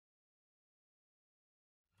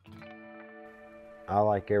I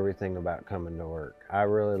like everything about coming to work. I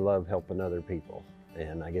really love helping other people,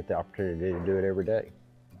 and I get the opportunity to do it every day.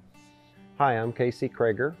 Hi, I'm Casey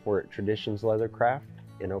Krager. We're at Traditions Leathercraft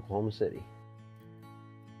in Oklahoma City.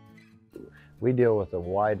 We deal with a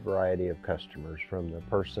wide variety of customers, from the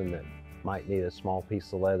person that might need a small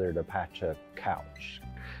piece of leather to patch a couch,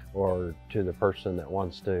 or to the person that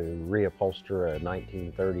wants to reupholster a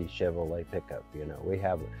 1930 Chevrolet pickup. You know, we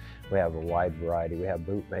have a wide variety. We have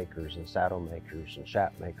boot makers and saddle makers and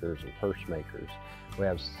shaft makers and purse makers. We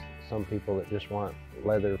have some people that just want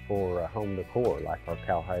leather for home decor, like our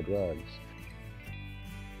cowhide rugs.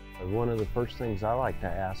 One of the first things I like to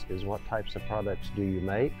ask is, what types of products do you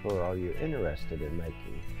make, or are you interested in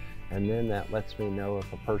making? And then that lets me know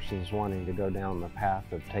if a person's wanting to go down the path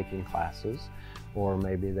of taking classes, or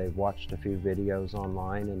maybe they've watched a few videos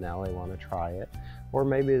online and now they want to try it, or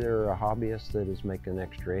maybe they're a hobbyist that is making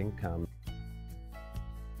extra income.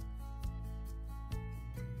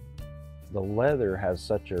 The leather has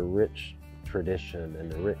such a rich tradition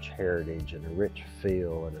and a rich heritage and a rich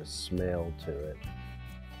feel and a smell to it.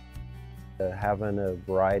 Having a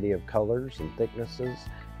variety of colors and thicknesses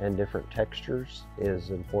and different textures is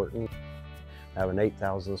important. I have an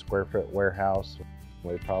 8,000 square foot warehouse.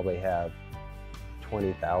 We probably have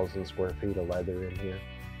 20,000 square feet of leather in here.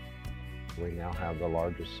 We now have the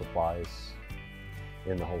largest supplies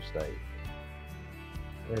in the whole state.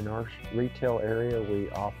 In our retail area, we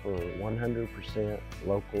offer 100%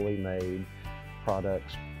 locally made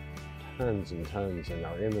products, tons and tons, and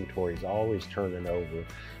our inventory is always turning over.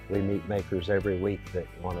 We meet makers every week that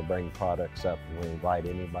want to bring products up, and we invite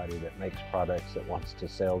anybody that makes products that wants to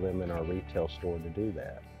sell them in our retail store to do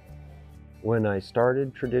that. When I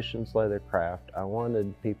started Traditions Leathercraft, I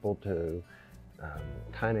wanted people to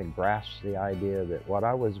kind of grasp the idea that what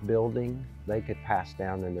I was building, they could pass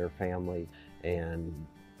down in their family, and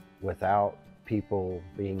without people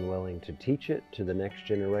being willing to teach it to the next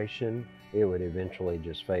generation, it would eventually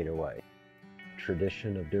just fade away.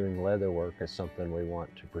 Tradition of doing leather work is something we want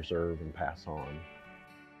to preserve and pass on.